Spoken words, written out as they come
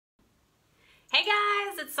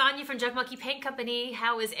it's Sonia from Junk Monkey Paint Company.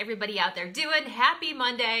 How is everybody out there doing? Happy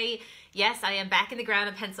Monday. Yes, I am back in the ground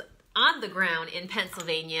in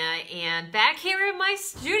Pennsylvania and back here in my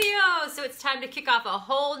studio. So it's time to kick off a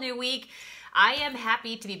whole new week. I am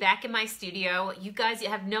happy to be back in my studio. You guys, you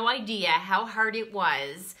have no idea how hard it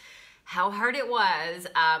was.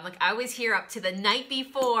 Like I was here up to the night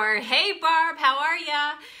before. Hey Barb, how are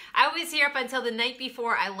ya? I was here up until the night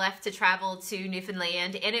before I left to travel to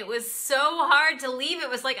Newfoundland, and it was so hard to leave. It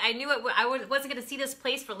was like I knew I wasn't going to see this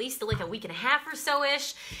place for at least like a week and a half or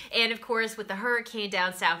so-ish. And of course, with the hurricane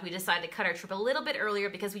down south, we decided to cut our trip a little bit earlier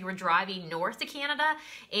because we were driving north to Canada,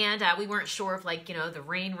 and we weren't sure if, like, you know, the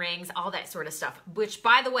rain rings, all that sort of stuff. Which,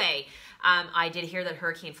 by the way, I did hear that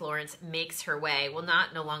Hurricane Florence makes her way, well,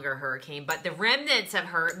 no longer a hurricane, but the remnants of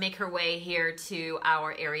her make her way here to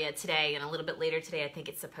our area today, and a little bit later today, I think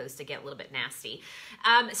it's supposed to get a little bit nasty.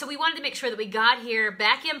 So we wanted to make sure that we got here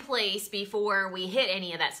back in place before we hit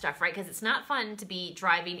any of that stuff, right? Because it's not fun to be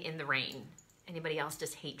driving in the rain. Anybody else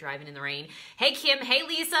just hate driving in the rain? Hey Kim, hey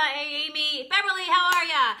Lisa, hey Amy, Beverly, how are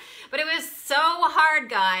ya? But it was so hard,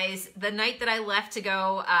 guys, the night that I left to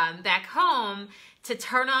go back home, to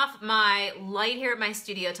turn off my light here at my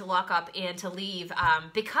studio, to lock up and to leave,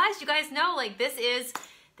 because you guys know, like, this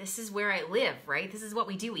is where I live, right? This is what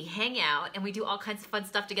we do. We hang out and we do all kinds of fun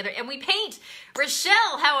stuff together, and we paint.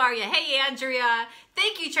 Rochelle, how are you? Hey Andrea.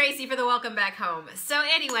 Thank you, Tracy, for the welcome back home. So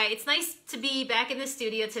anyway, it's nice to be back in the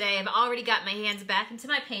studio today. I've already got my hands back into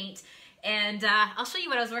my paint, and I'll show you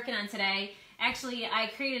what I was working on today. Actually,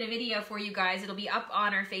 I created a video for you guys. It'll be up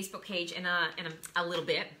on our Facebook page in a little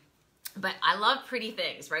bit. But I love pretty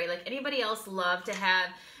things, right? Like anybody else love to have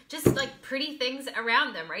just like pretty things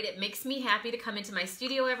around them, right? It makes me happy to come into my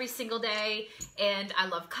studio every single day, and I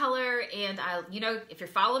love color, and you know, if you're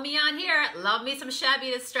following me on here, love me some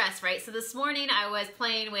Shabby Distress, right? So this morning I was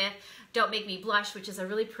playing with Don't Make Me Blush, which is a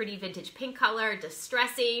really pretty vintage pink color,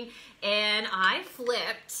 distressing, and I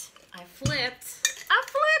flipped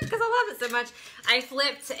because I love it so much. I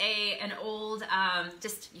flipped an old,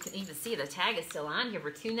 just, you can even see the tag is still on here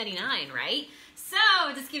for $2.99, right? So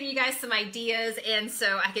just giving you guys some ideas, and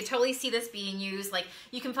so I could totally see this being used. Like,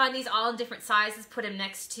 you can find these all in different sizes, put them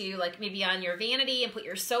next to, like, maybe on your vanity, and put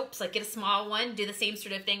your soaps, like get a small one, do the same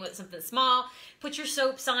sort of thing with something small, put your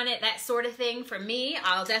soaps on it, that sort of thing. For me,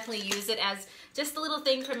 I'll definitely use it as just a little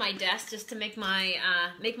thing for my desk, just to make my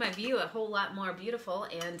view a whole lot more beautiful,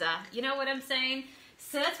 and you know what I'm saying?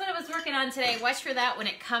 So that's what I was working on today. Watch for that when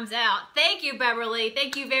it comes out. Thank you, Beverly.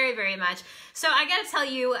 Thank you very, very much. So I got to tell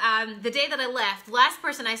you, the day that I left, last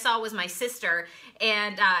person I saw was my sister,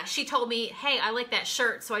 and she told me, hey, I like that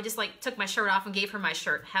shirt. So I just like took my shirt off and gave her my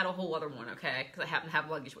shirt. Had a whole other one, okay, because I happen to have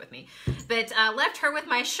luggage with me. But left her with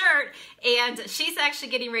my shirt, and she's actually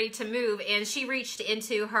getting ready to move, and she reached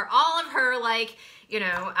into all of her, like, you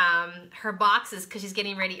know, her boxes, because she's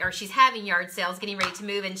getting ready, or she's having yard sales, getting ready to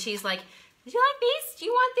move, and she's like, did you like these? Do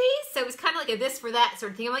you want these? So it was kind of like a this for that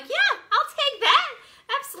sort of thing. I'm like, yeah, I'll take that.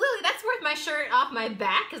 Absolutely. That's worth my shirt off my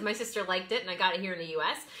back, because my sister liked it and I got it here in the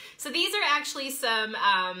US. So these are actually some,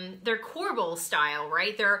 they're Corbels style,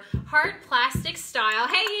 right? They're hard plastic style.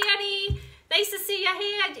 Hey, Annie. Nice to see you.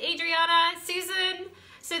 Hey, Adriana, Susan.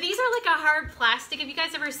 So these are like a hard plastic. Have you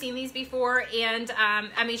guys ever seen these before? And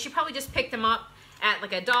I mean, she probably just picked them up at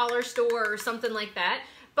like a dollar store or something like that.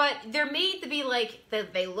 But they're made to be like,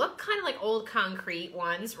 they look kind of like old concrete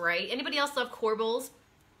ones, right? Anybody else love Corbels?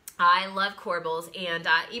 I love Corbels, and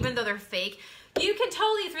even though they're fake, you can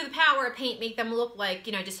totally, through the power of paint, make them look like,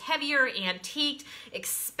 you know, just heavier, antiqued,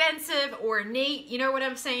 expensive, ornate, you know what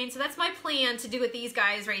I'm saying? So that's my plan to do with these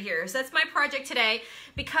guys right here. So that's my project today,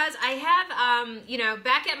 because I have, you know,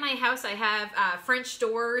 back at my house, I have French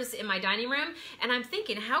doors in my dining room, and I'm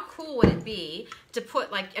thinking, how cool would it be to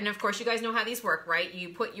put, like, and of course you guys know how these work, right? You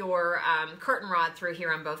put your curtain rod through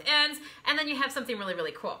here on both ends, and then you have something really,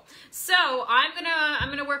 really cool. So I'm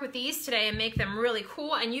gonna work with these today and make them really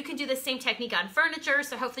cool, and you can do the same technique on furniture,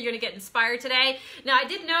 so hopefully you're gonna get inspired today. Now, I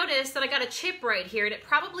did notice that I got a chip right here, and it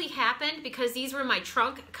probably happened because these were in my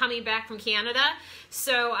trunk coming back from Canada.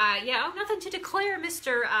 So yeah, oh, nothing to declare,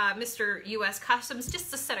 Mr. US Customs,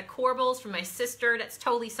 just a set of Corbels from my sister. That's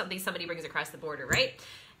totally something somebody brings across the border, right?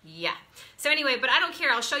 Yeah. So anyway, but I don't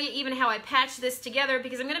care. I'll show you even how I patch this together,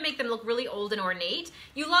 because I'm going to make them look really old and ornate.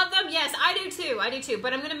 You love them? Yes, I do too. I do too.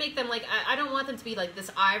 But I'm going to make them like, I don't want them to be like this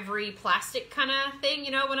ivory plastic kind of thing. You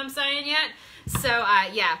know what I'm saying yet? So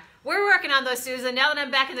yeah, we're working on those, Susan. Now that I'm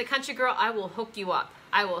back in the country, girl, I will hook you up.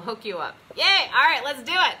 I will hook you up. Yay! All right, let's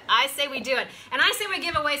do it. I say we do it. And I say we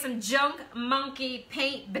give away some Junk Monkey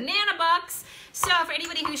Paint banana bucks. So for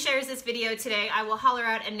anybody who shares this video today, I will holler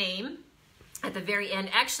out a name. at the very end.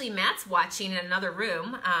 Actually, Matt's watching in another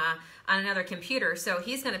room on another computer, so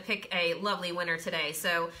he's going to pick a lovely winner today.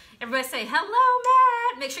 So everybody say, hello,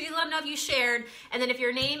 Matt. Make sure you let him know if you shared. And then if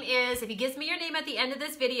your name is, if he gives me your name at the end of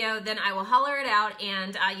this video, then I will holler it out,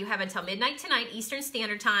 and you have until midnight tonight, Eastern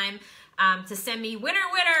Standard Time, to send me winner,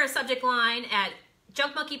 subject line at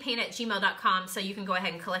junkmonkeypaint@gmail.com, so you can go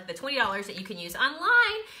ahead and collect the $20 that you can use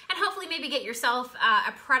online, and hopefully maybe get yourself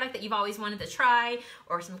a product that you've always wanted to try,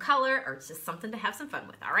 or some color, or just something to have some fun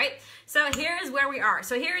with. All right, so here's where we are.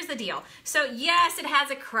 So here's the deal. So yes, it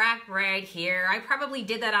has a crack right here. I probably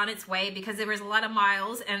did that on its way because there was a lot of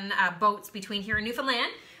miles and boats between here and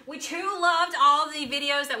Newfoundland, which who loved all the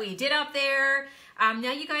videos that we did up there.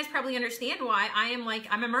 Now you guys probably understand why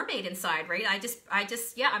I'm a mermaid inside, right?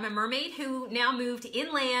 Yeah, I'm a mermaid who now moved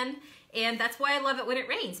inland, and that's why I love it when it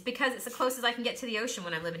rains, because it's the closest I can get to the ocean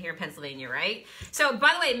when I'm living here in Pennsylvania, right? So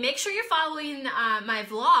by the way, make sure you're following my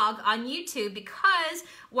vlog on YouTube, because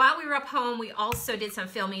while we were up home, we also did some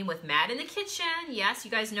filming with Matt in the kitchen. Yes,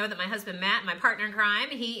 you guys know that my husband Matt, my partner in crime,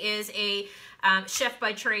 he is a chef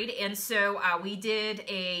by trade, and so we did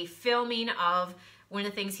a filming of one of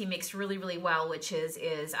the things he makes really, really well, which is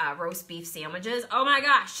roast beef sandwiches. Oh my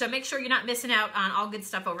gosh, so make sure you're not missing out on all good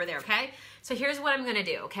stuff over there, okay? So here's what I'm gonna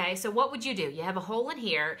do, okay? So what would you do? You have a hole in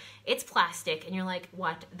here, it's plastic, and you're like,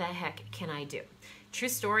 what the heck can I do? True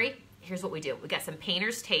story, here's what we do. We got some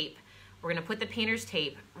painter's tape. We're gonna put the painter's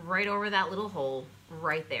tape right over that little hole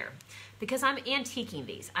right there. Because I'm antiquing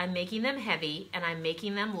these. I'm making them heavy, and I'm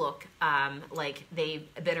making them look like they've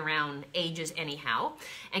been around ages anyhow.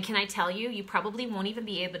 And can I tell you, you probably won't even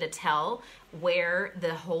be able to tell where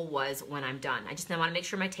the hole was when I'm done. I just want to make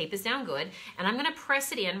sure my tape is down good, and I'm gonna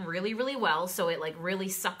press it in really, really well so it like really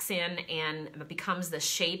sucks in and becomes the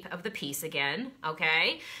shape of the piece again,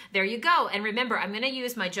 okay? There you go. And remember, I'm gonna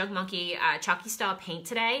use my Junk Monkey chalky style paint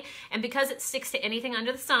today, and because it sticks to anything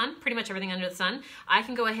under the sun, pretty much everything under the sun, I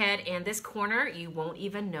can go ahead, and this corner, you won't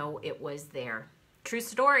even know it was there. True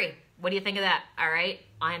story. What do you think of that? All right,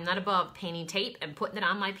 I am not above painting tape and putting it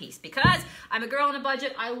on my piece, because I'm a girl on a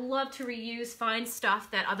budget. I love to reuse fine stuff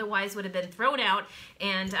that otherwise would have been thrown out,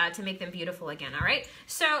 and to make them beautiful again, all right?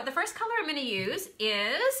 So the first color I'm gonna use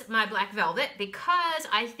is my black velvet, because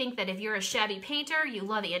I think that if you're a shabby painter, you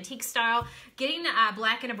love the antique style, getting a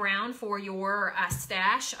black and a brown for your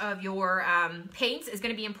stash of your paints is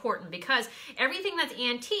gonna be important, because everything that's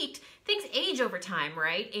antiqued, things age over time,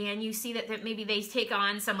 right? And you see that maybe they take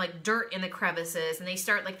on some like dirt in the crevices, and they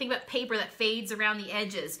start like, think about paper that fades around the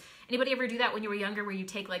edges. Anybody ever do that when you were younger, where you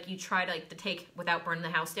take like, you try to take without burning the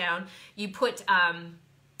house down, you put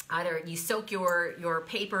either you soak your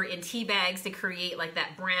paper in tea bags to create like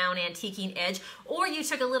that brown antiquing edge, or you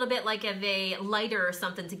took a little bit like of a lighter or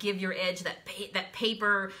something to give your edge that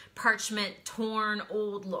paper, parchment, torn,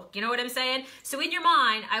 old look. You know what I'm saying? So in your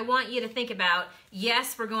mind, I want you to think about,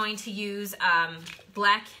 yes, we're going to use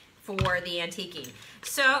black for the antiquing.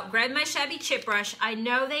 So grab my shabby chip brush. I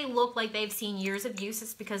know they look like they've seen years of use.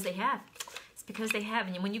 It's because they have. Because they have.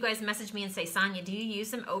 And when you guys message me and say, Sonia, do you use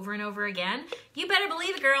them over and over again? You better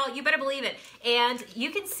believe it, girl. You better believe it. And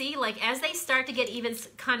you can see, like, as they start to get even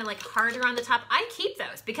kind of like harder on the top, I keep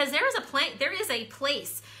those, because there is a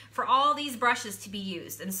place for all these brushes to be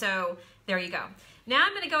used. And so there you go. Now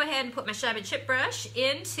I'm going to go ahead and put my shabby chip brush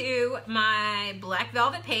into my black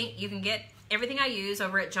velvet paint. You can get everything I use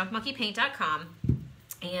over at junkmonkeypaint.com.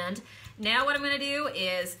 And now what I'm going to do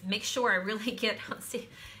is make sure I really get, let's see,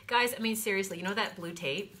 guys, I mean, seriously, you know that blue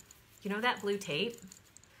tape? You know that blue tape?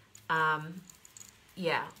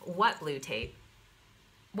 Yeah, what blue tape?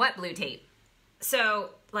 What blue tape? So,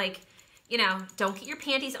 like, you know, don't get your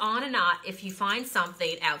panties on a knot if you find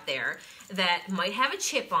something out there that might have a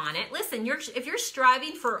chip on it. Listen, if you're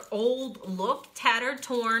striving for old look, tattered,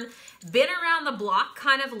 torn, been around the block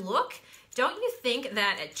kind of look, don't you think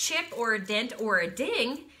that a chip or a dent or a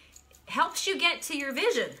ding helps you get to your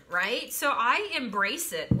vision, right? So I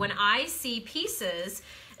embrace it when I see pieces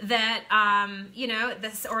that, you know,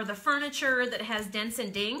 or the furniture that has dents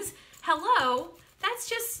and dings. Hello, that's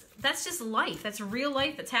just life. That's real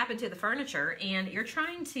life that's happened to the furniture, and you're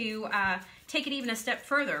trying to take it even a step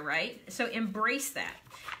further, right? So embrace that.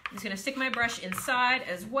 I'm just gonna stick my brush inside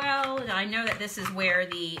as well. And I know that this is where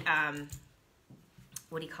the,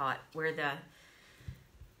 what do you call it? Where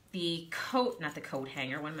the coat, not the coat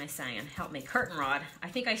hanger, what am I saying? Help me, curtain rod. I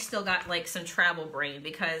think I still got like some travel brain,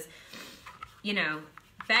 because, you know,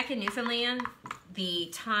 back in Newfoundland, the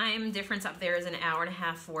time difference up there is an hour and a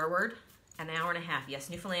half forward. An hour and a half. Yes,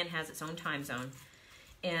 Newfoundland has its own time zone.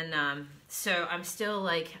 And so I'm still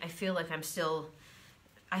like, I feel like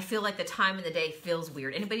the time of the day feels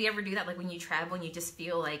weird. Anybody ever do that? Like when you travel and you just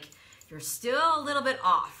feel like you're still a little bit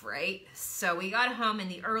off, right? So we got home in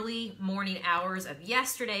the early morning hours of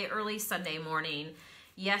yesterday, early Sunday morning.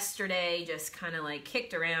 Yesterday, just kind of like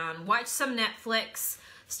kicked around, watched some Netflix,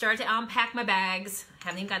 started to unpack my bags.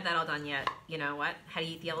 Haven't even got that all done yet. You know what? How to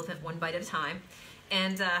eat the elephant one bite at a time.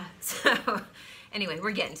 And so anyway,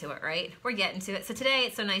 we're getting to it, right? We're getting to it. So today,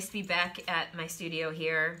 it's so nice to be back at my studio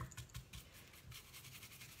here.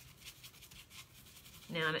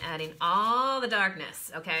 Now I'm adding all the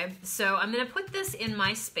darkness, okay? So I'm gonna put this in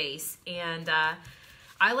my space, and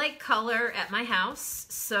I like color at my house,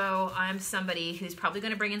 so I'm somebody who's probably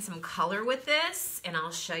gonna bring in some color with this, and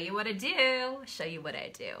I'll show you what I do,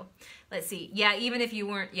 Let's see, yeah, even if you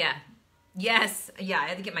weren't, yeah. Yes, yeah, I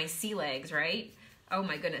had to get my sea legs, right? Oh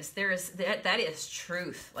my goodness, that is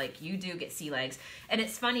truth. Like, you do get sea legs. And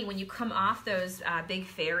it's funny, when you come off those big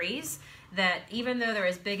ferries, that even though they're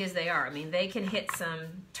as big as they are, I mean, they can hit some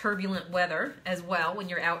turbulent weather as well when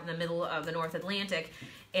you're out in the middle of the North Atlantic.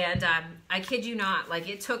 And I kid you not, like,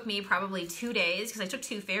 it took me probably 2 days, because I took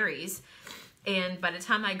 2 ferries, and by the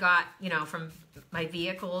time I got, you know, from my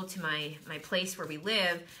vehicle to my place where we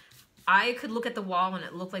live, I could look at the wall and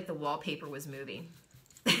it looked like the wallpaper was moving.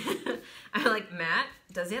 I'm like, Matt,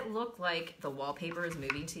 does it look like the wallpaper is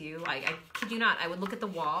moving to you? I kid you not, I would look at the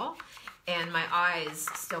wall and my eyes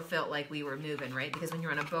still felt like we were moving, right? Because when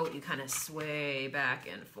you're on a boat, you kind of sway back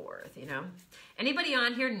and forth, you know? Anybody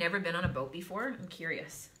on here never been on a boat before? I'm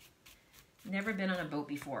curious. Never been on a boat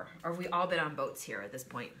before? Or have we all been on boats here at this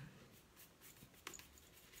point?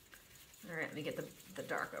 All right, let me get the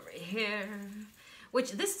dark over here.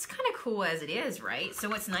 Which, this is kind of cool as it is, right? So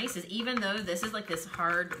what's nice is, even though this is like this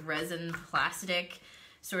hard resin plastic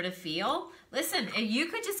sort of feel, listen, and you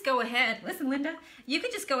could just go ahead, listen, Linda, you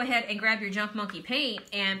could just go ahead and grab your Junk Monkey paint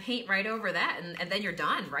and paint right over that, and then you're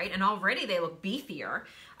done, right? And already they look beefier.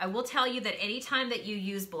 I will tell you that anytime that you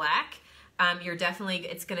use black,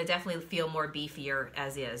 it's gonna definitely feel more beefier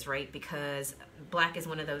as is, right? Because black is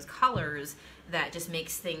one of those colors that just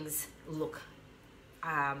makes things look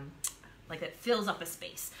like it fills up a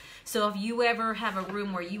space. So if you ever have a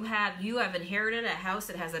room where you have inherited a house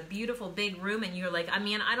that has a beautiful big room, and you're like, I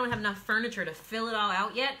mean, I don't have enough furniture to fill it all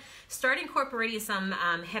out yet, start incorporating some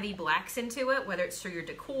heavy blacks into it, whether it's through your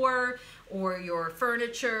decor or your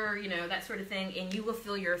furniture, you know, that sort of thing, and you will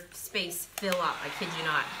feel your space fill up. I kid you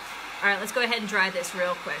not. All right, let's go ahead and dry this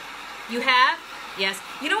real quick. You have? Yes.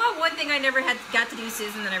 You know what? One thing I never got to do,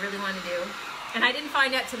 Susan, that I really wanted to do, and I didn't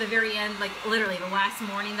find out to the very end, like literally the last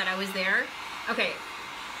morning that I was there. Okay,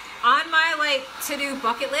 on my like to-do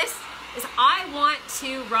bucket list is I want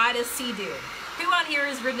to ride a Sea-Doo. Who on here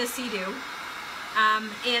has ridden a Sea-Doo?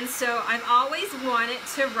 And so I've always wanted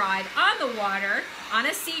to ride on the water on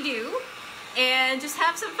a Sea-Doo and just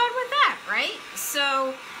have some fun with that, right?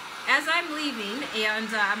 So as I'm leaving, and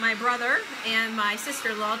my brother and my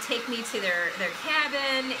sister-in-law take me to their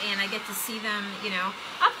cabin, and I get to see them, you know,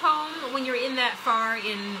 up home. When you're in that far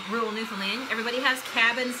in rural Newfoundland, everybody has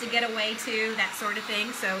cabins to get away to, that sort of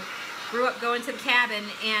thing. So grew up going to the cabin,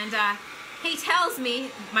 and he tells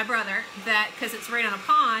me, my brother, that because it's right on a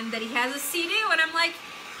pond, that he has a Sea-Doo, and I'm like,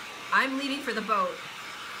 I'm leaving for the boat.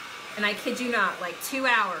 And I kid you not, like 2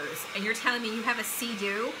 hours, and you're telling me you have a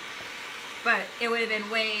Sea-Doo? But it would have been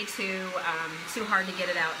way too hard to get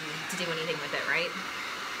it out and to do anything with it, right?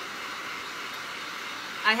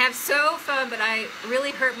 I have so fun, but I really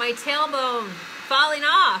hurt my tailbone falling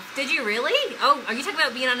off. Did you really? Oh, are you talking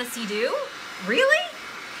about being on a Sea-Doo? Really?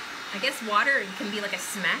 I guess water can be like a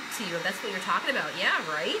smack to you if that's what you're talking about. Yeah,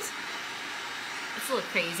 right? That's a little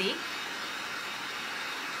crazy.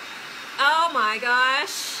 Oh my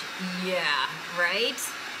gosh. Yeah, right?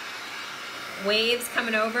 Waves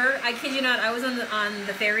coming over. I kid you not, I was on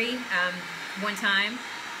the ferry one time,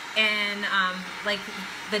 and like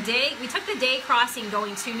we took the day crossing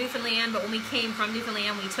going to Newfoundland, but when we came from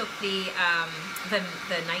Newfoundland, we took the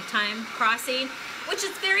nighttime crossing, which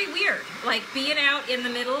is very weird, like being out in the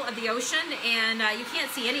middle of the ocean, and you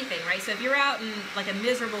can't see anything, right? So if you're out in like a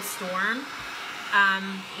miserable storm,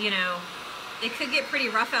 you know, it could get pretty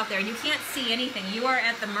rough out there, and you can't see anything. You are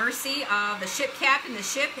at the mercy of the ship captain, the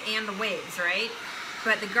ship, and the waves, right?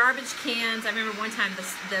 But the garbage cans, I remember one time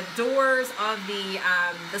the doors of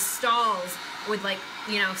the stalls would, like,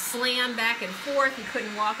 you know, slam back and forth. You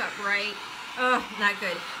couldn't walk upright. Oh, not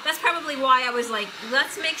good. That's probably why I was like,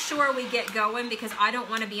 let's make sure we get going, because I don't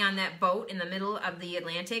want to be on that boat in the middle of the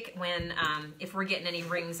Atlantic when, if we're getting any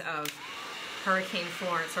rings of Hurricane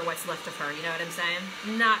Florence or what's left of her, you know what I'm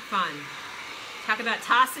saying? Not fun. Talk about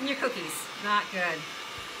tossing your cookies. Not good.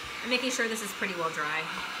 I'm making sure this is pretty well dry.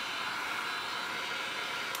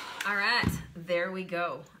 All right, There we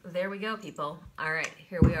go. There we go, people. All right,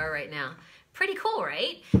 here we are right now. Pretty cool,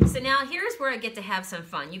 right? So now here's where I get to have some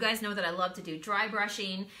fun. You guys know that I love to do dry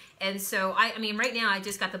brushing. And so, I mean, right now I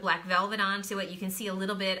just got the black velvet onto it. You can see a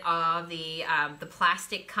little bit of the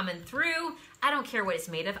plastic coming through. I don't care what it's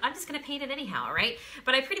made of. I'm just gonna paint it anyhow, right?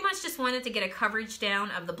 But I pretty much just wanted to get a coverage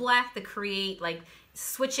down of the black to create, like,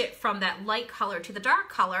 switch it from that light color to the dark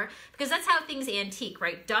color, because that's how things antique,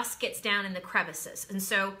 right? Dust gets down in the crevices. And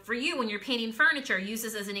so for you, when you're painting furniture, use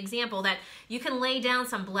this as an example that you can lay down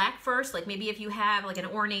some black first, like maybe if you have like an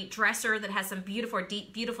ornate dresser that has some beautiful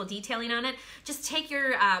detailing on it, just take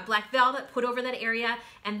your black velvet, put over that area,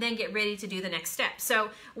 and then get ready to do the next step. So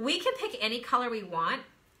we can pick any color we want.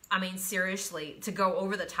 I mean, seriously, to go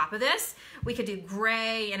over the top of this. We could do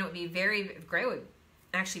gray, and it would be gray would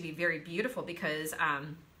actually be very beautiful, because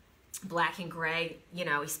black and gray, you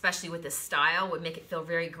know, especially with this style, would make it feel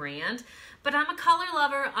very grand. But I'm a color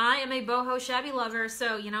lover. I am a boho shabby lover.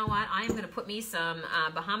 So you know what? I am going to put me some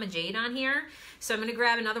Bahama Jade on here. So I'm going to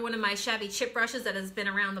grab another one of my shabby chip brushes that has been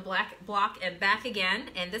around the black block and back again.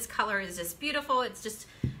 And this color is just beautiful. It's just,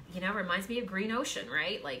 you know, reminds me of green ocean,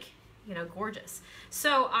 right? Like, you know, gorgeous.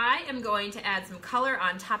 So I am going to add some color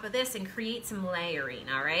on top of this and create some layering,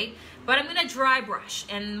 all right? But I'm gonna dry brush,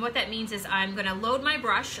 and what that means is I'm gonna load my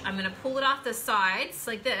brush, I'm gonna pull it off the sides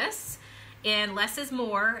like this, and less is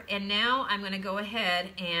more, and now I'm gonna go ahead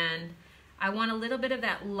and I want a little bit of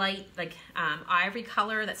that light, like ivory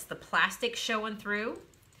color, that's the plastic showing through.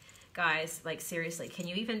 Guys, like seriously, can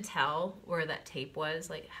you even tell where that tape was?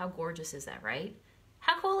 Like, how gorgeous is that, right?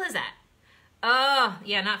 How cool is that? Oh,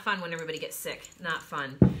 yeah, not fun when everybody gets sick. Not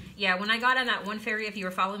fun. Yeah, when I got on that one ferry, if you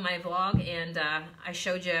were following my vlog, and I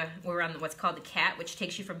showed you, we were on what's called the CAT, which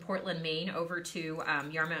takes you from Portland, Maine, over to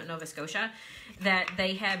Yarmouth, Nova Scotia, that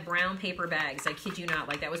they had brown paper bags. I kid you not.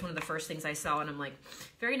 Like, that was one of the first things I saw, and I'm like,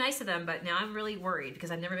 very nice of them, but now I'm really worried,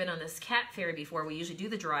 because I've never been on this CAT ferry before. We usually do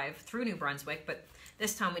the drive through New Brunswick, but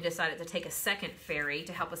this time we decided to take a second ferry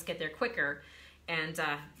to help us get there quicker, and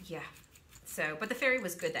yeah. So, but the ferry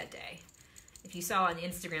was good that day. If you saw on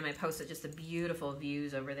Instagram, I posted just the beautiful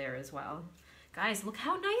views over there as well. Guys, look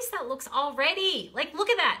how nice that looks already. Like,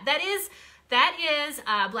 look at that. That is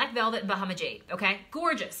black velvet and Bahama Jade, okay?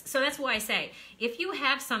 Gorgeous. So that's why I say, if you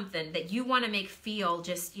have something that you want to make feel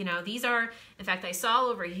just, you know, these are, in fact, I saw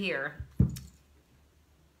over here,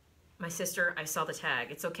 my sister, I saw the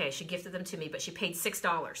tag. It's okay. She gifted them to me, but she paid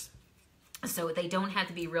 $6. So they don't have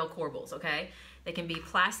to be real Corbels, okay? They can be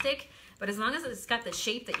plastic. But as long as it's got the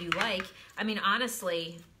shape that you like, I mean,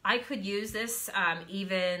 honestly, I could use this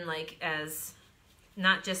even like as,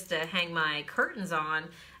 not just to hang my curtains on,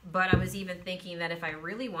 but I was even thinking that if I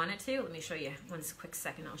really wanted to, let me show you, one quick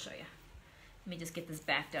second, I'll show you. Let me just get this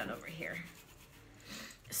back down over here.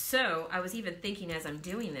 So I was even thinking as I'm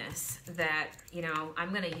doing this that, you know,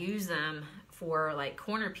 I'm gonna use them for like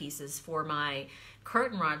corner pieces for my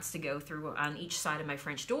curtain rods to go through on each side of my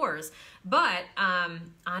French doors. But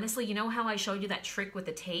honestly, you know how I showed you that trick with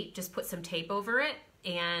the tape? Just put some tape over it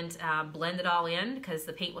and blend it all in, because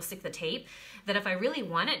the paint will stick to the tape. That if I really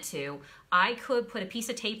wanted to, I could put a piece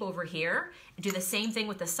of tape over here, do the same thing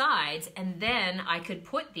with the sides, and then I could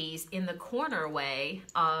put these in the corner way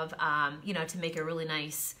of, you know, to make a really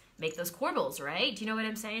nice, make those corbels, right? Do you know what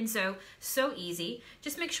I'm saying? So easy.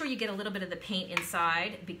 Just make sure you get a little bit of the paint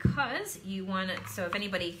inside, because you want it, so if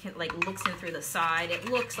anybody can, like, looks in through the side, it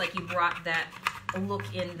looks like you brought that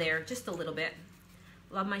look in there just a little bit.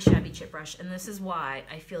 Love my shabby chip brush, and this is why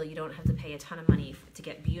I feel you don't have to pay a ton of money to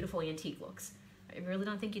get beautiful antique looks. I really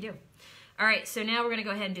don't think you do. All right, so now we're gonna go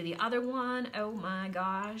ahead and do the other one. Oh my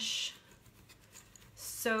gosh.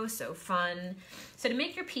 So fun. So to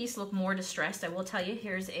make your piece look more distressed, I will tell you,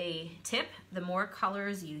 here's a tip. The more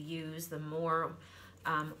colors you use, the more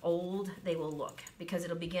old they will look, because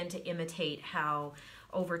it'll begin to imitate how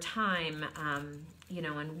over time, you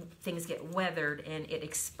know, and things get weathered and it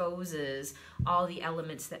exposes all the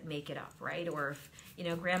elements that make it up, right? Or if, you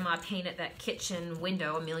know, grandma painted that kitchen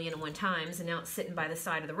window 1,000,001 times and now it's sitting by the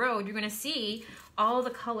side of the road, you're gonna see all the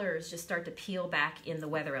colors just start to peel back in the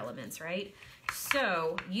weather elements, right?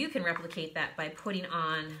 So you can replicate that by putting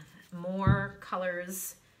on more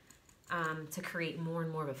colors to create more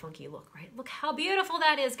and more of a funky look, right? Look how beautiful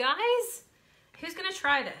that is, guys. Who's gonna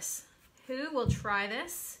try this? Who will try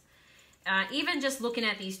this? Even just looking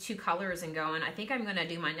at these two colors and going, I think I'm gonna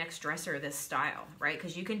do my next dresser this style, right?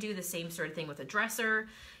 Because you can do the same sort of thing with a dresser,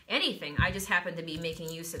 anything. I just happen to be making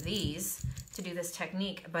use of these to do this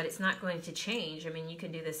technique, but it's not going to change. I mean, you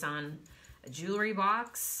can do this on a jewelry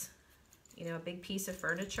box, you know, a big piece of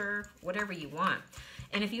furniture, whatever you want.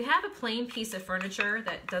 And if you have a plain piece of furniture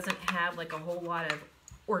that doesn't have like a whole lot of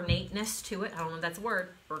ornateness to it. I don't know if that's a word.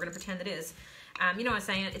 We're going to pretend it is. You know what I'm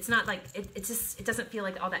saying? It's not like, it doesn't feel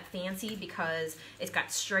like all that fancy because it's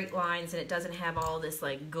got straight lines and it doesn't have all this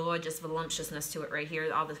like gorgeous voluptuousness to it right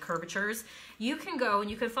here, all the curvatures. You can go and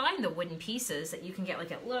you can find the wooden pieces that you can get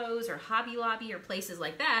like at Lowe's or Hobby Lobby or places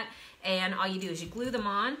like that. And all you do is you glue them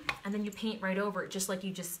on and then you paint right over it just like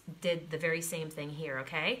you just did the very same thing here,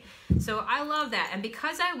 okay? So I love that. And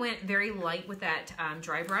because I went very light with that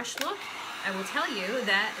dry brush look, I will tell you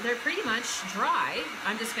that they're pretty much dry.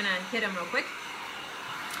 I'm just gonna hit them real quick.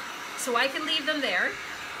 So I can leave them there.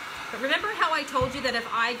 But remember how I told you that if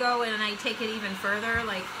I go and I take it even further,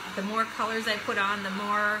 like the more colors I put on, the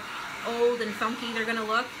more old and funky they're gonna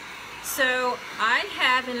look? So I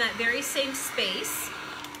have in that very same space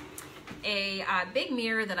a big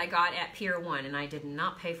mirror that I got at Pier 1, and I did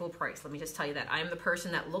not pay full price. Let me just tell you that. I'm the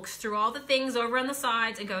person that looks through all the things over on the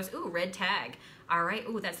sides and goes, ooh, red tag. All right,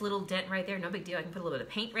 ooh, that's a little dent right there. No big deal. I can put a little bit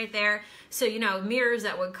of paint right there. So, you know, mirrors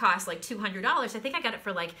that would cost like $200. I think I got it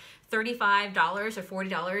for like $35 or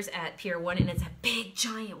 $40 at Pier 1, and it's a big,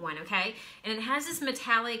 giant one, okay? And it has this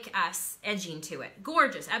metallic edging to it.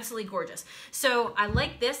 Gorgeous, absolutely gorgeous. So I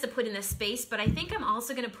like this to put in this space, but I think I'm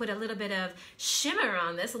also gonna put a little bit of shimmer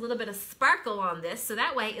on this, a little bit of sparkle on this, so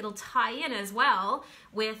that way it'll tie in as well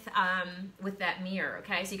with that mirror,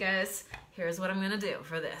 okay? So you guys, here's what I'm gonna do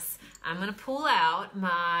for this. I'm gonna pull out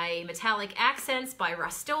my metallic accents by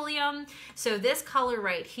Rust-Oleum. So this color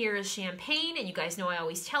right here is champagne, and you guys know I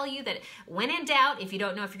always tell you that when in doubt, if you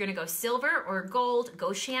don't know if you're gonna go silver or gold,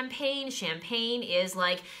 go champagne. Champagne is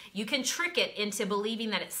like, you can trick it into believing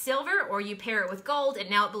that it's silver, or you pair it with gold and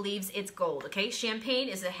now it believes it's gold, okay? Champagne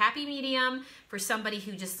is a happy medium for somebody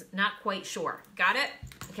who just not quite sure. Got it?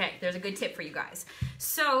 Okay, there's a good tip for you guys.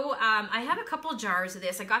 So I have a couple jars of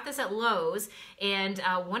this. I got this at Lowe's, and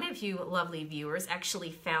one of you lovely viewers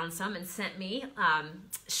actually found some and sent me,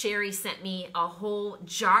 Sherry sent me a whole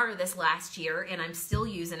jar of this last year, and I'm still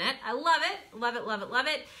using it. I love it, love it, love it, love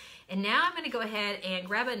it. And now I'm gonna go ahead and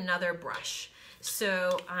grab another brush.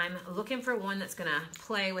 So I'm looking for one that's gonna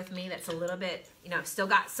play with me, that's a little bit, you know, still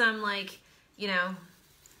got some like, you know,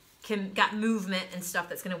 got movement and stuff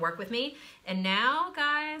that's going to work with me. And now,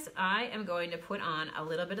 guys, I am going to put on a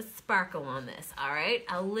little bit of sparkle on this, all right?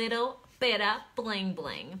 A little bit of bling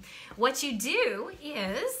bling. What you do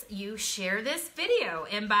is you share this video,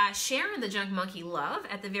 and by sharing the Junk Monkey love,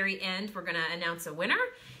 at the very end, we're going to announce a winner,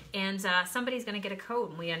 and somebody's going to get a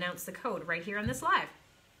code, and we announce the code right here on this live.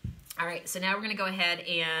 All right, so now we're going to go ahead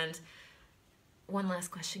and one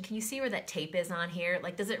last question. Can you see where that tape is on here?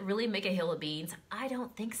 Like, does it really make a hill of beans? I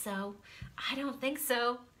don't think so. I don't think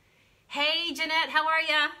so. Hey, Jeanette, how are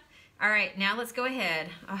ya? All right, now let's go ahead.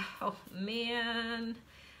 Oh, man.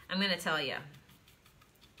 I'm going to tell you.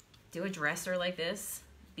 Do a dresser like this,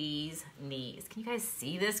 bee's knees. Can you guys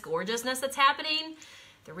see this gorgeousness that's happening?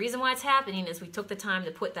 The reason why it's happening is we took the time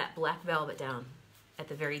to put that black velvet down at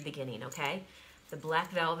the very beginning, okay? The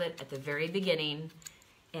black velvet at the very beginning.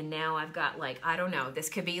 And now I've got like, I don't know, this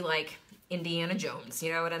could be like Indiana Jones,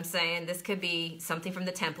 you know what I'm saying? This could be something from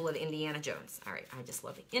the Temple of Indiana Jones. All right, I just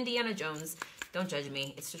love it. Indiana Jones, don't judge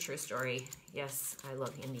me, it's a true story. Yes, I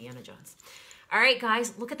love Indiana Jones. All right,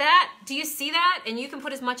 guys, look at that. Do you see that? And you can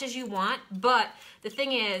put as much as you want, but the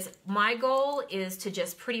thing is, my goal is to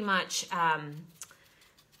just pretty much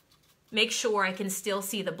make sure I can still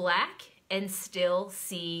see the black and still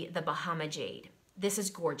see the Bahama Jade. This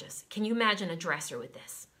is gorgeous. Can you imagine a dresser with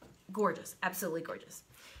this? Gorgeous, absolutely gorgeous.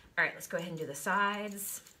 All right, let's go ahead and do the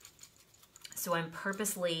sides. So I'm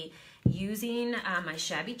purposely using my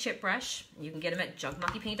shabby chip brush. You can get them at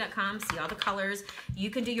junkmonkeypaint.com, see all the colors. You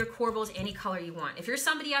can do your Corbels any color you want. If you're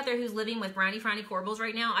somebody out there who's living with brownie frowny Corbels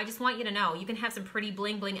right now, I just want you to know you can have some pretty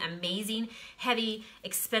bling bling, amazing, heavy,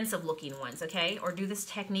 expensive looking ones, okay? Or do this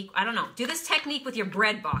technique, I don't know, do this technique with your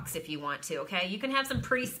bread box if you want to, okay? You can have some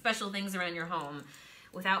pretty special things around your home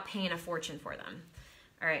without paying a fortune for them.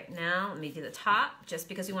 All right, now let me do the top, just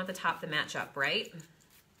because we want the top to match up, right?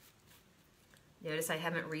 Notice I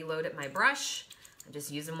haven't reloaded my brush. I'm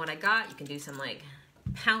just using what I got. You can do some like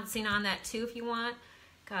pouncing on that too if you want.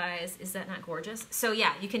 Guys, is that not gorgeous? So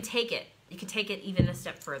yeah, you can take it. You can take it even a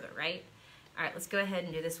step further, right? All right, let's go ahead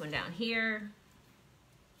and do this one down here.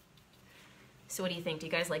 So what do you think? Do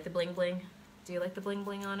you guys like the bling bling? Do you like the bling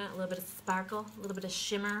bling on it? A little bit of sparkle, a little bit of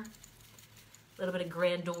shimmer, a little bit of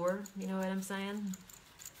grandeur, you know what I'm saying?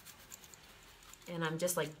 And I'm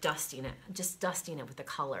just like dusting it, just dusting it with the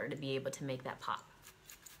color to be able to make that pop.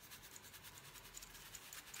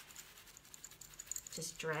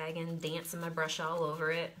 Just dragging, dancing my brush all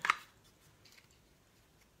over it.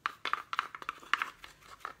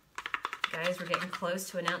 Guys, we're getting close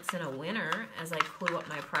to announcing a winner as I clue up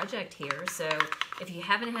my project here. So if you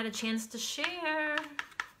haven't had a chance to share,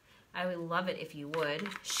 I would love it if you would.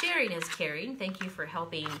 Sharing is caring. Thank you for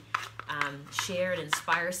helping share and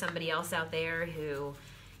inspire somebody else out there who,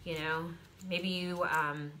 you know, maybe you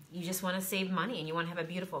just want to save money and you want to have a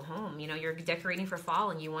beautiful home. You know, you're decorating for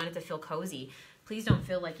fall and you want it to feel cozy. Please don't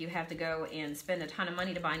feel like you have to go and spend a ton of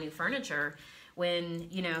money to buy new furniture. When,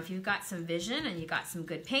 you know, if you've got some vision and you got some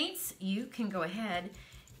good paints, you can go ahead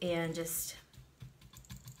and just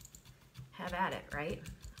have at it, right?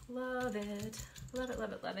 Love it. Love it,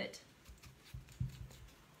 love it, love it.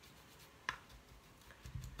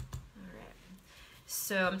 All right.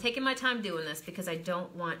 So I'm taking my time doing this because I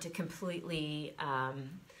don't want to completely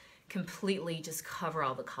just cover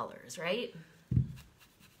all the colors, right?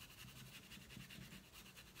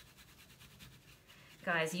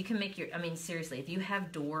 Guys, you can make your, I mean, seriously, if you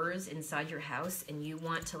have doors inside your house and you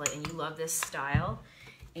want to, like, and you love this style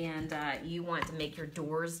and you want to make your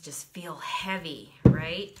doors just feel heavy,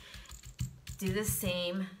 right? Do the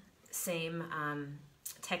same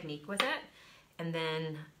technique with it. And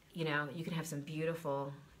then, you know, you can have some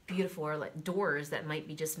beautiful like doors that might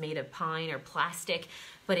be just made of pine or plastic,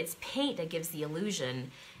 but it's paint that gives the illusion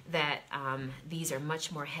that these are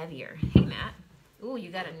much more heavier. Hey, Matt. Ooh, you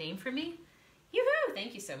got a name for me? Yoo-hoo!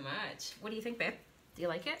 Thank you so much. What do you think, babe? Do you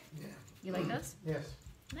like it? Yeah. You like those? Yes.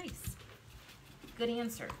 Nice. Good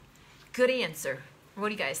answer. Good answer. What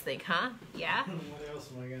do you guys think, huh? Yeah? What else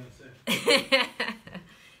am I going to say?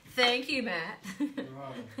 Thank you, Matt.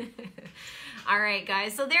 Wow. All right,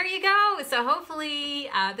 guys. So there you go. So hopefully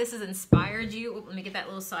this has inspired you. Ooh, let me get that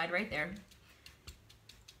little side right there.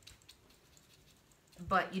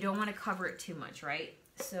 But you don't want to cover it too much, right?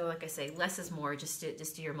 So like I say, less is more. Just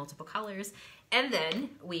do your multiple colors. And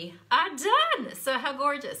then we are done. So how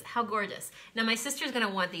gorgeous, how gorgeous. Now my sister's gonna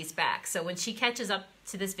want these back. So when she catches up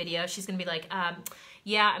to this video, she's gonna be like,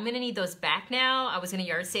 yeah, I'm gonna need those back now. I was gonna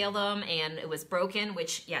yard sale them and it was broken,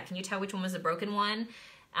 which, yeah, can you tell which one was the broken one?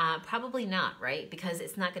 Probably not, right? Because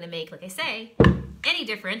it's not gonna make, like I say, any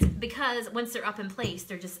difference because once they're up in place,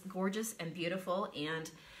 they're just gorgeous and beautiful, and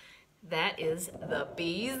that is the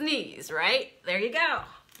bee's knees, right? There you go.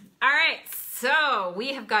 All right, so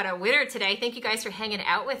we have got a winner today. Thank you guys for hanging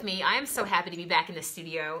out with me. I am so happy to be back in the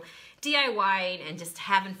studio, DIYing and just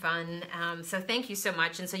having fun. So thank you so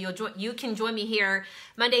much. And so you can join me here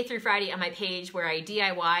Monday through Friday on my page where I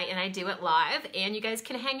DIY and I do it live, and you guys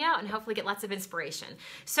can hang out and hopefully get lots of inspiration.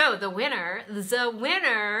 So the winner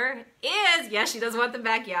is, yeah, she does want them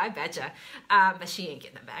back. Yeah, I betcha. But she ain't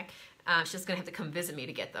getting them back. She's gonna have to come visit me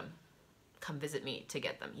to get them. Come visit me to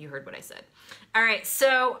get them. You heard what I said. All right,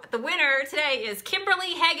 so the winner today is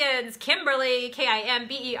Kimberly Haggins. Kimberly,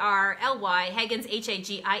 K-I-M-B-E-R-L-Y, Haggins,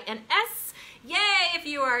 H-A-G-I-N-S. Yay, if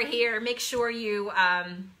you are here, make sure you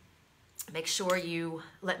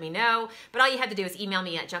let me know. But all you have to do is email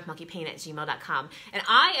me at junkmonkeypaint@gmail.com. And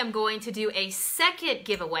I am going to do a second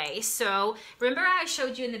giveaway. So remember I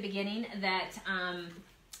showed you in the beginning that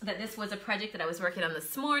that this was a project that I was working on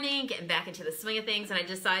this morning, getting back into the swing of things, and I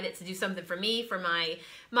decided to do something for me, for my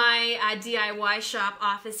DIY shop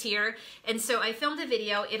office here. And so I filmed a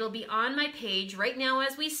video. It'll be on my page right now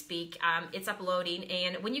as we speak. It's uploading,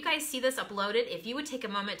 and when you guys see this uploaded, if you would take a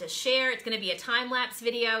moment to share, it's gonna be a time-lapse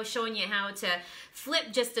video showing you how to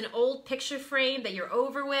flip just an old picture frame that you're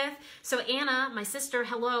over with. So Anna, my sister,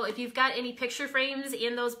 hello, if you've got any picture frames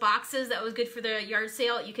in those boxes that was good for the yard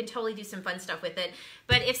sale, you can totally do some fun stuff with it.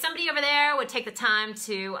 But if somebody over there would take the time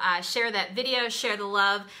to share that video, share the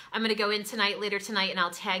love, I'm gonna go in tonight, later tonight, and I'll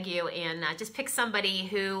tag you and just pick somebody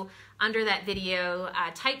who, under that video,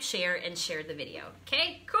 type share and share the video.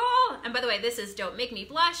 Okay, cool. And by the way, this is Don't Make Me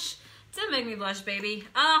Blush. Don't make me blush, baby.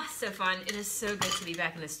 Ah, oh, so fun. It is so good to be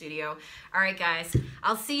back in the studio. All right, guys.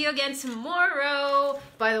 I'll see you again tomorrow.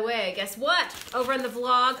 By the way, guess what? Over in the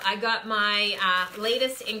vlog, I got my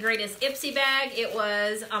latest and greatest Ipsy bag. It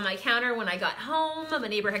was on my counter when I got home. My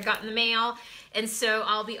neighbor had gotten the mail. And so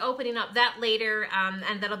I'll be opening up that later,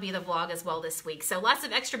 and that'll be the vlog as well this week. So lots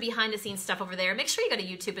of extra behind-the-scenes stuff over there. Make sure you go to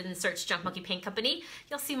YouTube and search Junk Monkey Paint Company.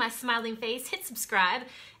 You'll see my smiling face. Hit subscribe,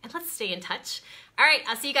 and let's stay in touch. All right,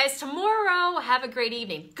 I'll see you guys tomorrow. Have a great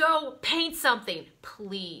evening. Go paint something,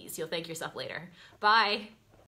 please. You'll thank yourself later. Bye.